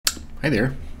Hi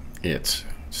there. It's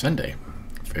Sunday,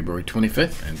 February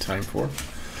 25th, and time for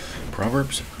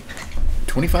Proverbs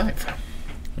 25.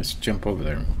 Let's jump over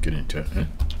there and we'll get into it.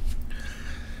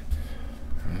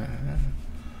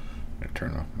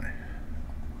 Turn off my...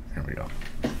 There we go.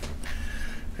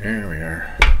 There we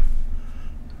are.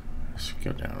 Let's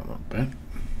go down a little bit.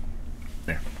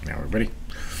 There. Now we're ready.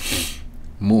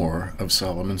 More of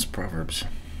Solomon's Proverbs.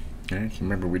 Okay,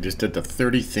 remember we just did the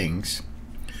 30 things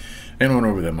and went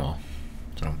over them all.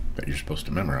 So, that you're supposed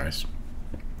to memorize.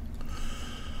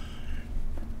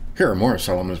 Here are more of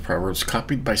Solomon's Proverbs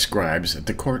copied by scribes at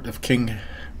the court of King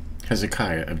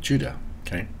Hezekiah of Judah.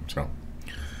 Okay, so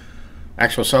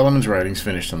actual Solomon's writings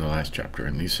finished in the last chapter,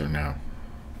 and these are now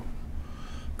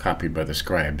copied by the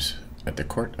scribes at the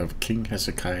court of King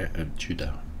Hezekiah of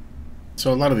Judah.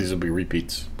 So a lot of these will be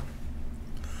repeats.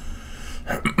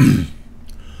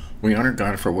 We honor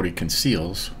God for what he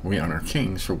conceals. We honor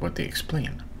kings for what they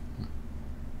explain.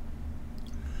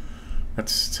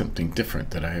 That's something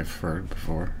different that I have heard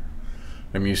before.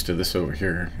 I'm used to this over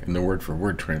here in the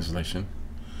word-for-word translation.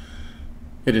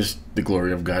 It is the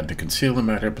glory of God to conceal a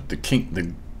matter, but the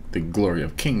glory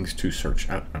of kings to search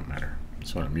out a matter.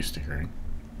 That's what I'm used to hearing.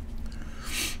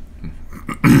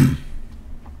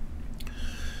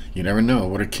 You never know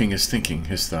what a king is thinking.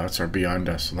 His thoughts are beyond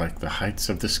us, like the heights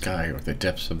of the sky or the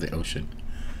depths of the ocean.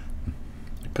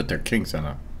 They put their kings on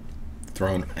a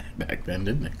throne back then,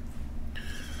 didn't they?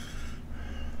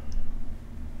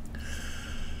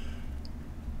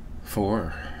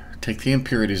 Four, take the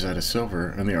impurities out of silver,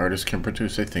 and the artist can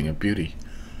produce a thing of beauty.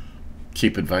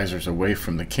 Keep advisors away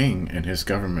from the king, and his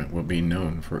government will be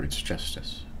known for its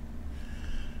justice.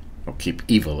 Oh, keep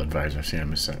evil advisors. See, I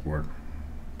missed that word.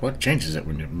 Well, it changes it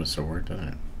when you miss a word, doesn't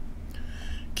it?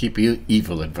 Keep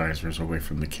evil advisors away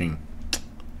from the king.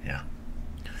 Yeah.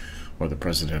 Or the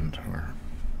president, or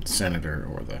the senator,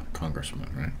 or the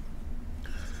congressman, right?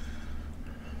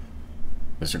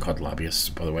 Those are called lobbyists,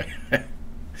 by the way.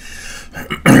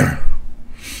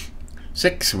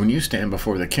 6. When you stand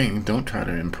before the king, don't try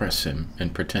to impress him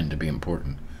and pretend to be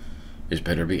important. It's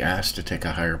better to be asked to take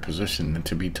a higher position than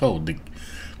to be told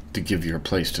to give your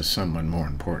place to someone more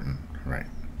important. Right.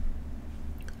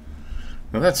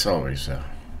 Now that's always,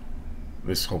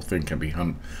 this whole thing can be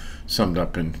summed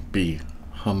up in be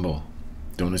humble.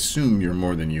 Don't assume you're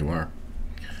more than you are.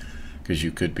 Because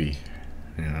you could be,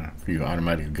 you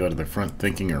automatically go to the front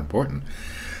thinking you're important.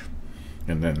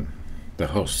 And then the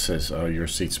host says, oh, your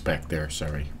seat's back there,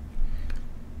 sorry.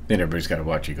 Then everybody's got to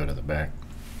watch you go to the back.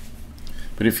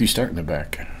 But if you start in the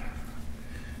back,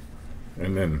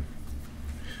 and then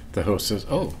the host says,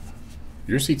 oh,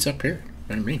 your seat's up here,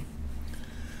 and me.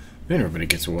 Then everybody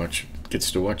gets to watch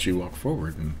you walk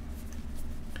forward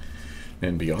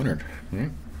and be honored,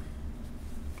 right?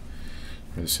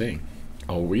 What is saying?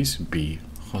 Always be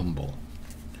humble.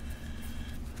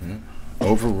 Yeah.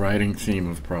 Overriding theme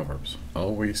of Proverbs.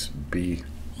 Always be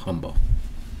humble.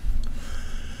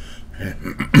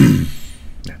 Do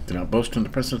not boast in the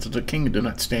presence of the king, and do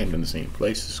not stand in the same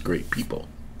place as great people.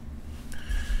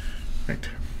 Right.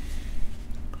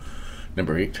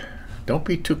 Number 8. Don't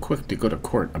be too quick to go to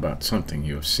court about something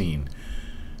you have seen.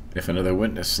 If another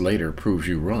witness later proves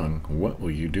you wrong, what will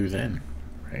you do then?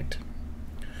 Right.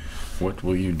 What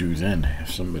will you do then if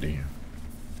somebody...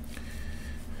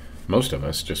 Most of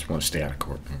us just want to stay out of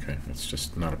court, okay? It's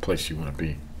just not a place you want to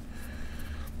be.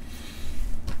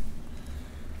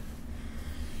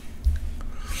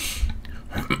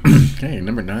 Okay,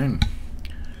 number 9.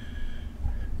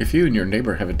 If you and your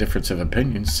neighbor have a difference of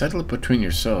opinion, settle it between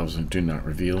yourselves and do not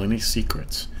reveal any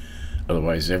secrets.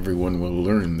 Otherwise, everyone will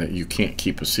learn that you can't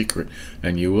keep a secret,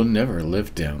 and you will never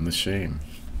live down the shame.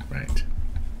 Right.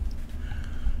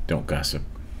 Don't gossip,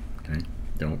 okay?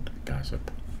 Don't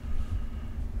gossip.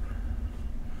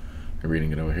 I'm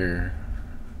reading it over here.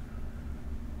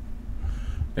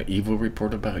 The evil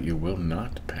report about you will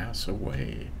not pass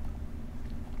away.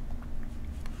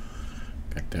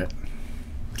 Got that?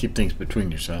 Keep things between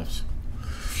yourselves.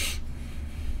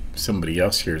 Somebody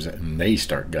else hears it and they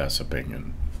start gossiping,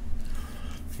 and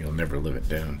you'll never live it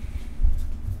down.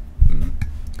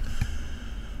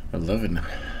 11.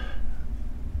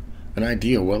 An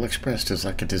idea well expressed is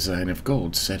like a design of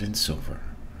gold set in silver.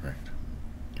 Right.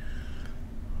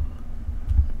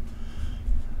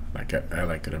 I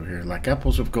like it over here. Like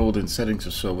apples of gold in settings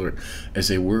of silver,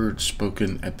 as a word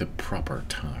spoken at the proper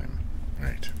time.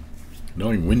 Right.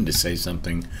 Knowing when to say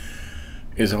something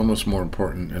is almost more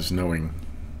important as knowing,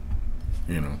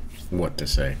 what to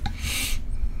say.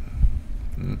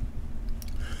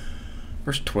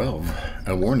 Verse 12,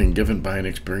 a warning given by an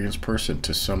experienced person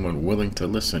to someone willing to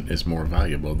listen is more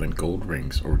valuable than gold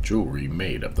rings or jewelry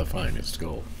made of the finest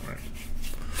gold. Right.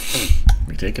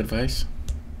 We take advice.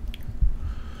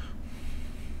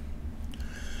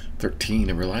 13,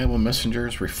 a reliable messenger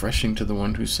is refreshing to the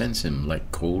one who sends him,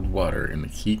 like cold water in the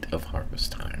heat of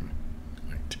harvest time.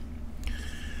 Right.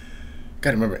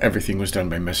 Gotta remember, everything was done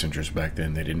by messengers back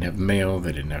then. They didn't have mail,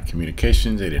 they didn't have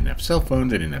communications, they didn't have cell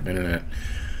phones, they didn't have internet.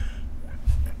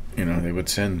 You know, they would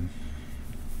send,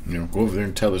 go over there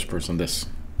and tell this person this.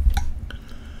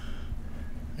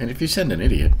 And if you send an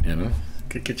idiot, it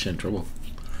could get you in trouble.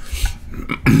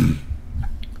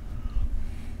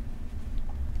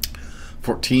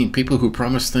 14, people who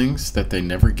promise things that they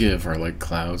never give are like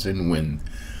clouds and wind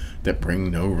that bring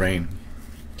no rain.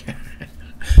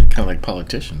 Kind of like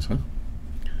politicians, huh?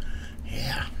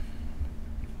 Yeah.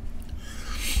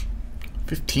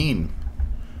 15,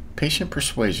 patient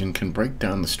persuasion can break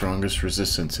down the strongest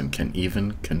resistance and can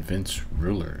even convince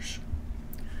rulers.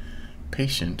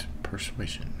 Patient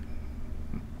persuasion.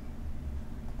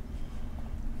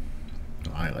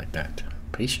 Oh, I like that.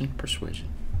 Patient persuasion.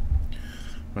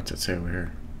 What's it say over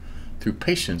here? Through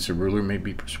patience, a ruler may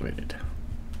be persuaded.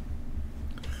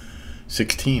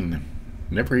 16.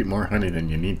 Never eat more honey than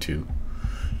you need. Too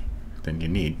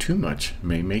much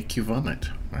may make you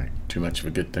vomit. Right? Too much of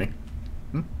a good thing.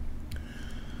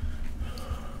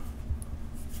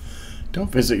 Don't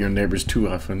visit your neighbors too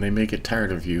often. They may get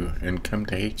tired of you and come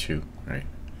to hate you. Right?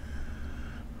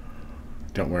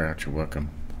 Don't wear out your welcome.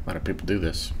 A lot of people do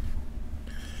this.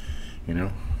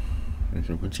 I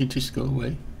said, would you just go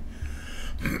away?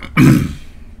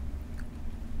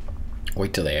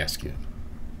 Wait till they ask you.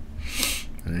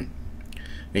 All right.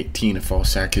 18, a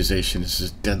false accusation is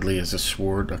as deadly as a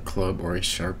sword, a club, or a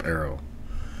sharp arrow.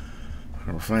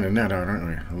 We're finding that out,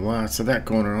 aren't we? Lots of that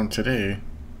going on today.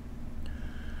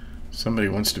 Somebody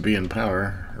wants to be in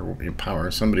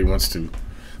power, somebody wants to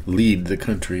lead the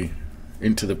country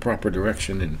into the proper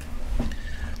direction, and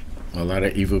a lot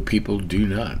of evil people do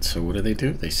not. So what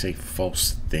do? They say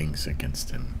false things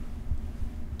against him.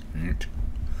 Right?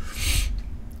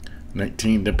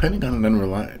 19, depending on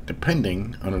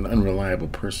an unreliable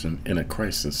person in a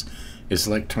crisis is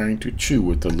like trying to chew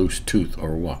with a loose tooth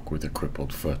or walk with a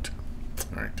crippled foot.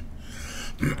 All right.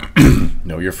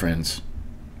 Know your friends.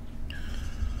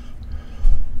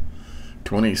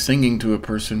 20, singing to a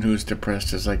person who is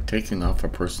depressed is like taking off a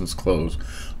person's clothes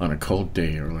on a cold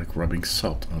day or like rubbing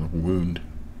salt on a wound.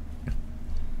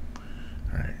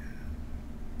 All right.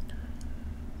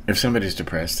 If somebody's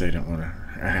depressed, they don't want a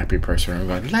happy person around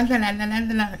going la la la la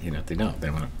la la. They don't. They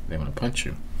want to punch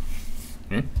you.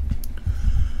 You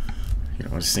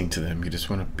don't want to sing to them. You just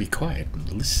want to be quiet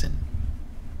and listen.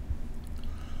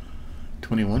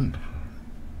 21.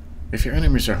 If your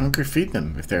enemies are hungry, feed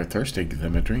them. If they are thirsty, give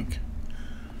them a drink.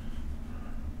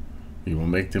 You will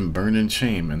make them burn in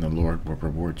shame, and the Lord will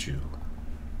reward you.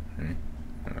 Okay?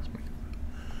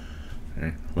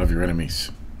 Okay? Love your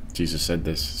enemies. Jesus said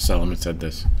this. Solomon said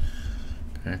this.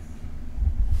 Okay?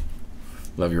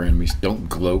 Love your enemies. Don't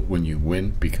gloat when you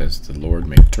win, because the Lord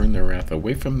may turn their wrath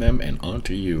away from them and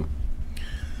onto you.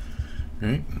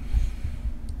 Right?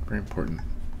 Very important.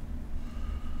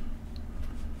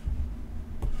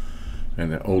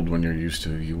 And the old one you're used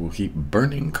to, you will heap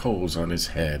burning coals on his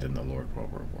head, and the Lord will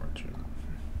reward you.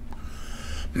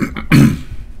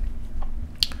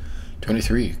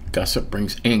 23. Gossip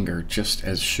brings anger just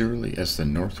as surely as the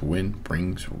north wind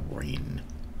brings rain.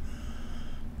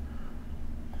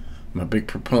 I'm a big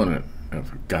proponent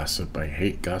of gossip. I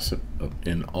hate gossip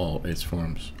in all its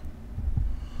forms.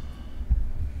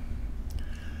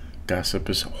 Gossip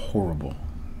is horrible.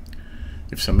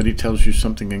 If somebody tells you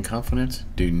something in confidence,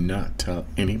 do not tell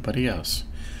anybody else.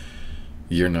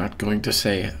 You're not going to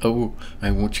say, oh,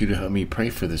 I want you to help me pray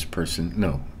for this person.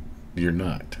 No, you're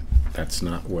not. That's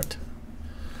not what,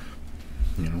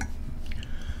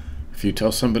 If you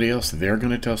tell somebody else, they're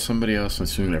going to tell somebody else, and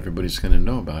soon everybody's going to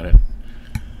know about it.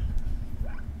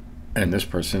 And this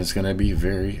person is going to be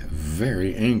very,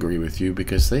 very angry with you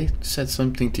because they said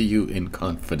something to you in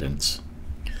confidence.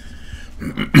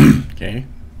 Okay?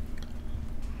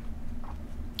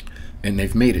 And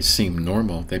they've made it seem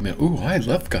normal. They've been, ooh, I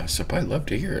love gossip. I love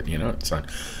to hear it. It's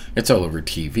all over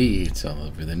TV. It's all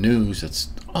over the news. It's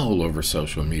all over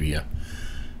social media.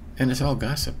 And it's all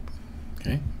gossip.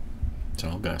 Okay? It's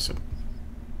all gossip.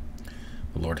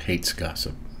 The Lord hates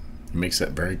gossip. He makes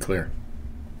that very clear.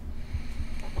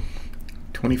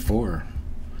 24.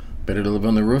 Better to live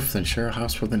on the roof than share a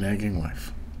house with a nagging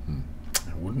wife.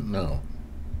 I wouldn't know.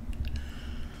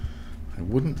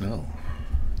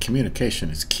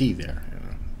 Communication is key there.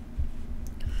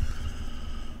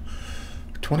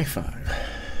 25.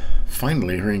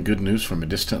 Finally, hearing good news from a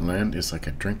distant land is like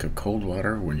a drink of cold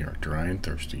water when you're dry and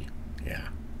thirsty. Yeah.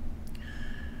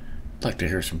 I'd like to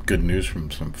hear some good news from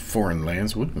some foreign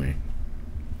lands, wouldn't we?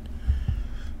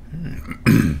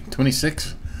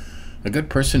 26. A good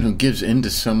person who gives in to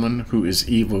someone who is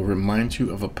evil reminds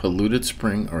you of a polluted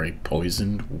spring or a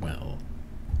poisoned well.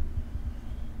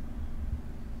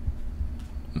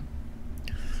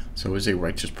 So is a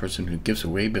righteous person who gives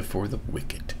away before the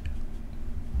wicked.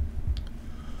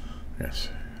 Yes.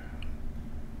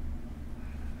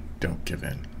 Don't give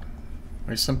in.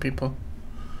 Right? Some people,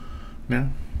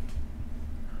 no,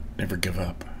 never give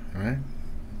up. All right?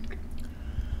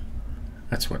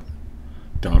 That's what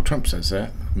Donald Trump says,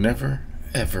 that. Never,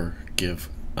 ever give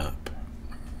up.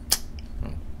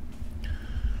 Oh.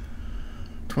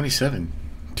 27.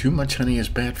 Too much honey is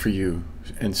bad for you,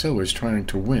 and so is trying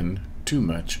to win too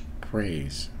much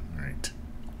praise. All right.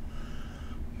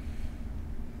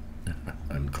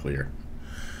 Unclear.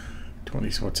 20.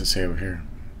 So what's it say over here?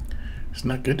 It's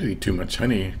not good to eat too much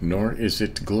honey, nor is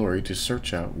it glory to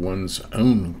search out one's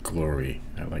own glory.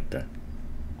 I like that.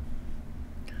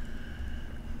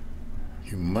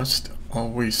 You must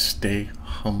always stay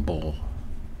humble.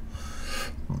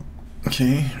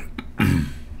 Okay?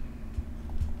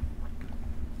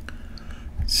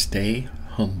 Stay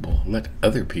humble. Let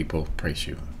other people praise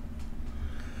you.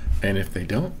 And if they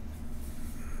don't,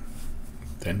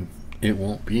 then it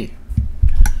won't be.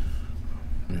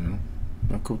 You know?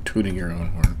 Don't go tooting your own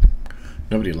horn.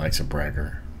 Nobody likes a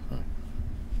bragger.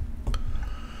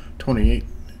 28.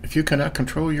 If you cannot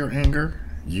control your anger,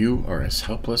 you are as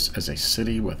helpless as a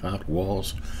city without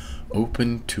walls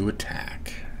open to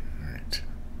attack. Right.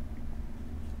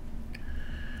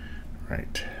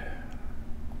 Right.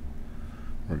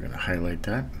 We're going to highlight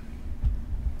that.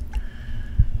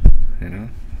 You know?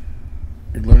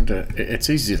 You learn to, it's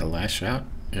easy to lash out,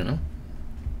 you know?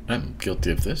 I'm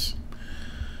guilty of this.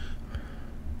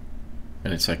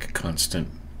 And it's like a constant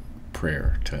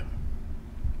prayer to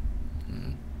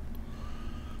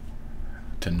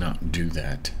not do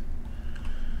that.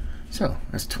 So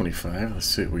that's 25. Let's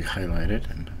see what we highlighted.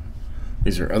 And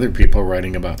these are other people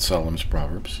writing about Solomon's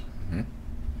Proverbs.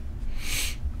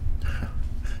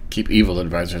 Keep evil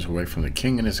advisors away from the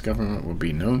king, and his government will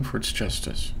be known for its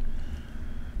justice.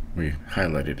 We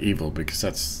highlighted evil because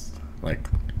that's like,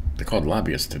 they're called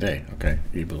lobbyists today, okay?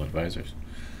 Evil advisors.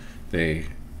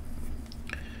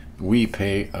 We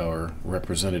pay our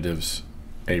representatives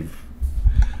a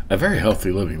very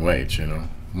healthy living wage, you know,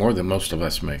 more than most of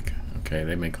us make. Okay,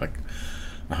 they make like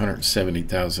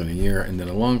 $170,000 a year, and then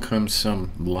along comes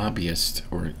some lobbyist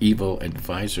or evil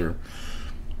advisor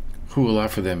who will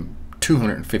offer them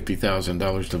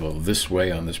 $250,000 to vote this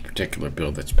way on this particular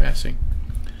bill that's passing.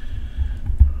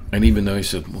 And even though he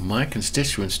said, well, my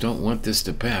constituents don't want this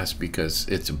to pass because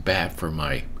it's bad for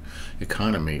my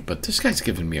economy, but this guy's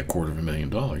giving me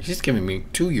 $250,000. He's giving me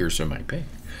 2 years of my pay.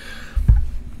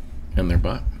 And they're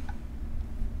bought.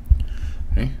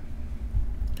 Okay?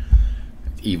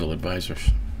 Evil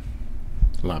advisors.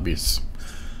 Lobbyists.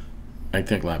 I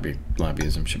think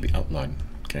lobbyism should be outlawed.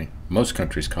 Okay? Most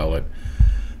countries call it,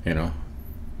 you know,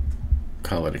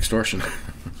 call it extortion.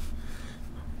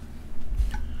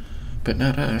 But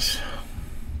not us.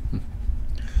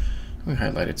 We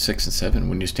highlighted 6 and 7.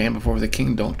 When you stand before the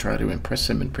king, don't try to impress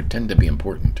him and pretend to be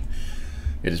important.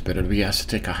 It is better to be asked to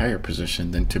take a higher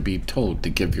position than to be told to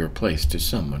give your place to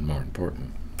someone more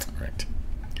important. Right.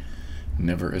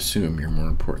 Never assume you're more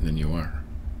important than you are.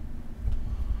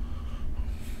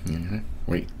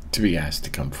 Wait to be asked to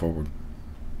come forward.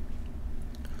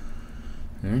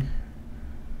 Okay.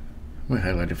 We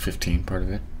highlighted 15, part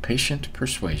of it. Patient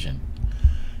persuasion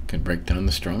can break down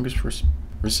the strongest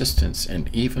resistance and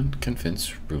even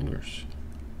convince rulers.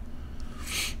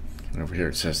 And over here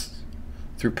it says,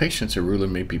 through patience a ruler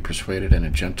may be persuaded, and a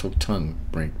gentle tongue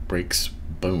breaks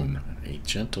bone. A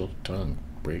gentle tongue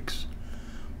breaks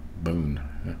bone.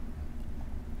 Yeah.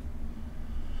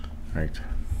 Right.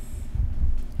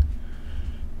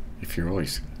 If you're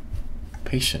always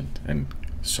patient and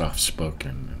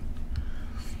soft-spoken,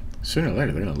 sooner or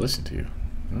later they're going to listen to you.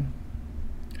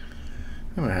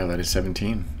 I'm going to highlight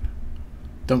 17.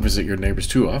 Don't visit your neighbors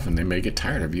too often. They may get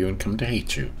tired of you and come to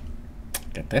hate you.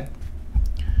 Get that?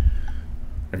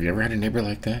 Have you ever had a neighbor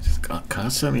like that? Just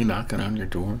constantly knocking on your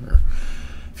door? Or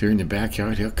if you're in the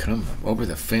backyard, he'll come over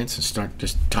the fence and start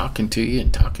just talking to you,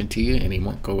 and he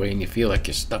won't go away, and you feel like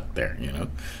you're stuck there, you know?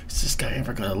 Is this guy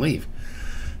ever going to leave?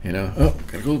 You know, oh,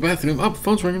 gotta go to the bathroom. Oh,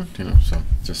 phone's ringing. You know, so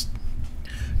just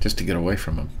to get away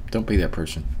from him. Don't be that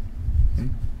person.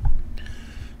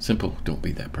 Simple, don't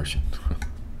be that person.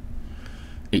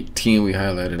 18, we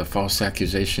highlighted, a false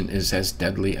accusation is as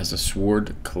deadly as a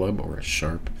sword, club, or a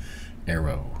sharp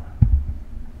arrow.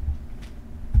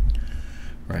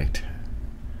 Right.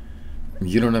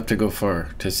 You don't have to go far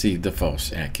to see the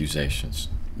false accusations.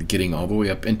 Getting all the way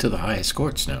up into the highest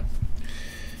courts now,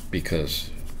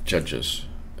 because judges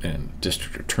and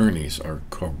district attorneys are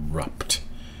corrupt.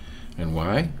 And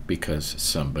why? Because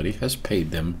somebody has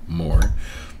paid them more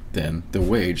than the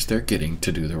wage they're getting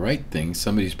to do the right thing.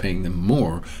 Somebody's paying them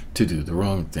more to do the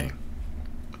wrong thing.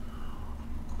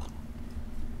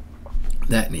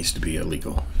 That needs to be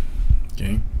illegal.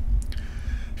 Okay?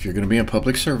 If you're going to be in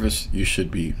public service, you should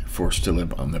be forced to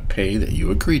live on the pay that you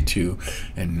agreed to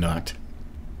and not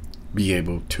be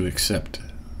able to accept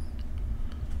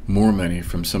more money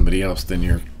from somebody else than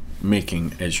you're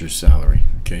making as your salary.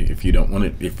 Okay? If you don't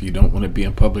want to be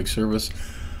in public service,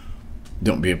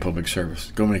 don't be in public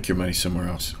service. Go make your money somewhere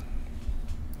else.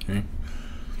 Okay?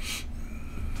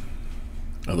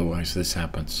 Otherwise, this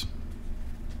happens.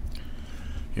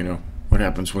 You know, what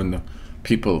happens when the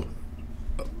people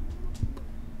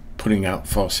putting out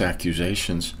false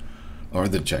accusations are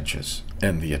the judges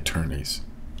and the attorneys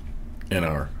and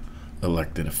our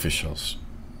elected officials.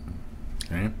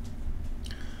 Okay?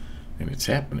 And it's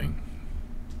happening.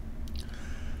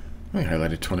 I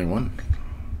highlighted 21.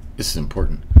 This is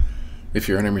important. If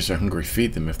your enemies are hungry,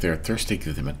 feed them. If they are thirsty,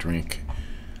 give them a drink.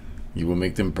 You will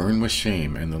make them burn with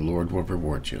shame, and the Lord will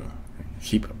reward you.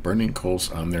 Keep burning coals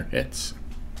on their heads.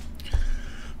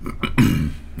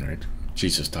 Right?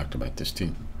 Jesus talked about this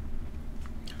too.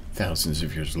 Thousands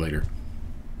of years later.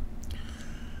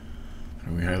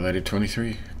 And we highlighted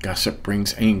 23. Gossip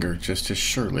brings anger just as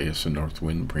surely as the north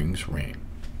wind brings rain.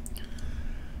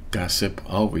 Gossip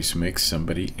always makes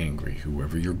somebody angry.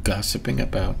 Whoever you're gossiping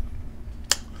about,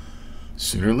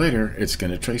 sooner or later, it's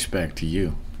going to trace back to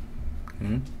you.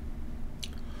 Okay?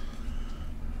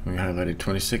 We highlighted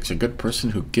 26. A good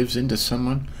person who gives in to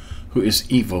someone who is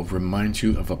evil reminds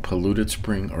you of a polluted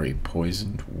spring or a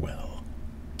poisoned well.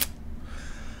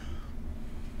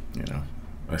 You know,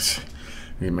 I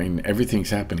mean, everything's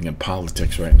happening in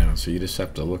politics right now, so you just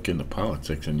have to look into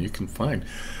politics and you can find,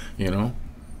 you know,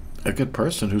 a good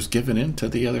person who's given in to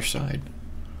the other side.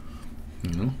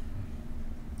 You know,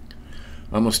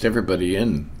 almost everybody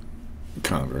in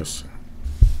Congress,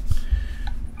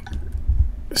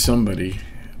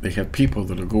 they have people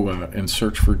that'll go out and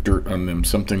search for dirt on them,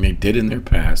 something they did in their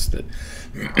past that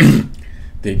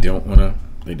they don't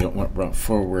want brought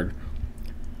forward.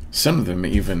 Some of them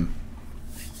even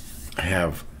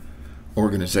have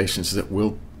organizations that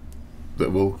will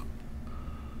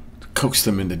coax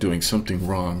them into doing something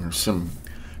wrong or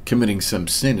committing some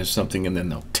sin or something, and then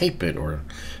they'll tape it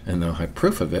and they'll have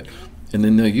proof of it, and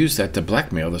then they'll use that to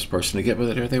blackmail this person to get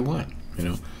whatever they want.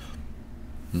 You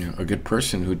know, a good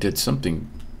person who did something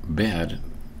bad,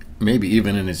 maybe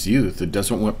even in his youth, that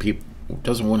doesn't want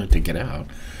it to get out.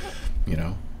 You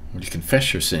know, when you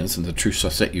confess your sins and the truth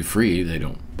shall set you free, they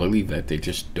don't believe that. They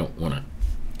just don't want to.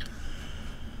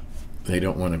 They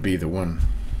don't want to be the one,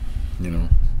 you know,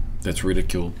 that's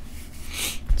ridiculed.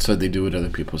 So they do what other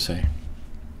people say.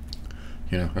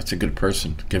 You know, that's a good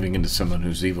person. Giving in to someone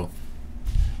who's evil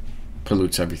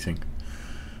pollutes everything.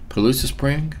 Pollutes the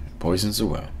spring, poisons the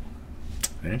well.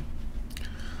 Okay?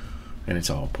 And it's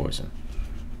all poison.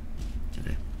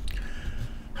 Okay?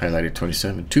 Highlighted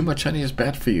 27. Too much honey is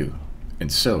bad for you,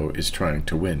 and so is trying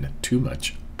to win too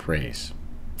much praise.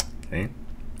 Okay?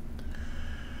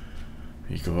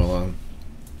 You go along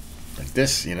like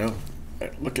this, you know,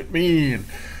 look at me, and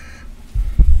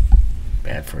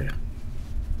bad for you.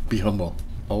 Be humble.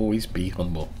 Always be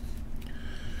humble.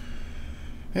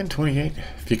 And 28.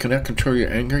 If you cannot control your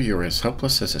anger, you're as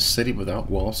helpless as a city without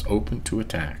walls open to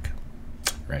attack.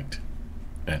 Right.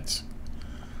 That's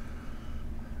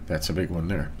a big one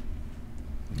there.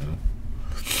 You know?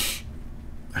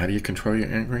 How do you control your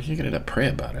anger? You got to pray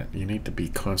about it. You need to be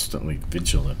constantly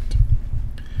vigilant.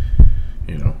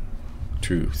 You know,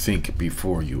 to think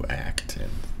before you act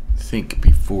and think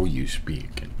before you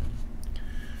speak. And,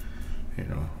 you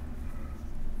know,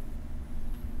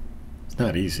 it's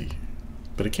not easy,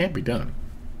 but it can be done.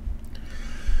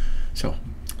 So,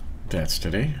 that's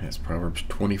today. That's Proverbs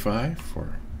 25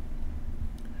 for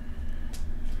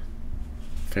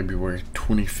February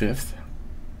 25th.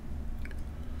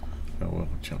 So we'll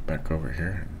jump back over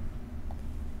here.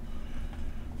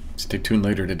 Stay tuned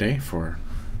later today for,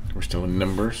 we're still in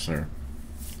Numbers, or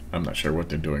I'm not sure what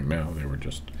they're doing now.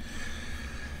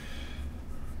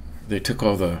 They took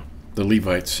all the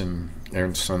Levites and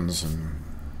Aaron's sons, and,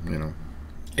 you know,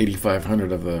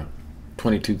 8,500 of the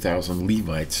 22,000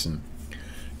 Levites, and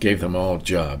gave them all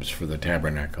jobs for the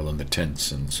tabernacle and the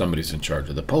tents, and somebody's in charge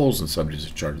of the poles, and somebody's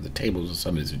in charge of the tables, and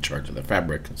somebody's in charge of the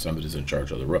fabric, and somebody's in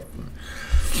charge of the roof. And,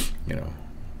 you know,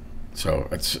 so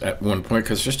it's at one point,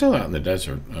 because they're still out in the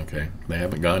desert, okay? They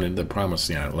haven't gone into the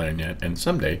promised land yet, and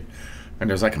someday, and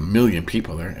there's like 1 million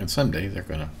people there, and someday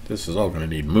this is all gonna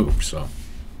need moved. So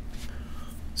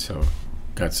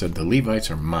God said, the Levites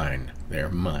are mine. They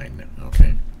are mine,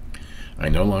 okay? I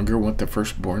no longer want the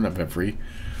firstborn of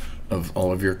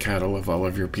all of your cattle, of all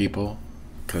of your people,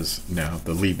 because now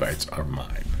the Levites are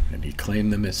mine, and he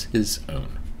claimed them as his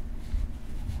own.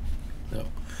 So,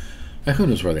 who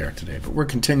knows where they are today, but we're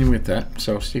continuing with that,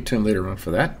 so stay tuned later on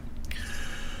for that.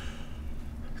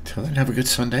 Till then, have a good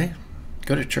Sunday.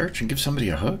 Go to church and give somebody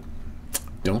a hug.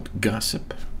 Don't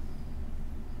gossip.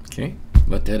 Okay?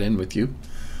 Let that end with you.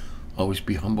 Always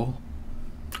be humble.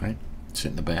 Right?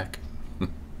 Sit in the back.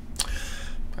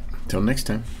 Till next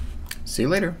time. See you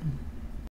later.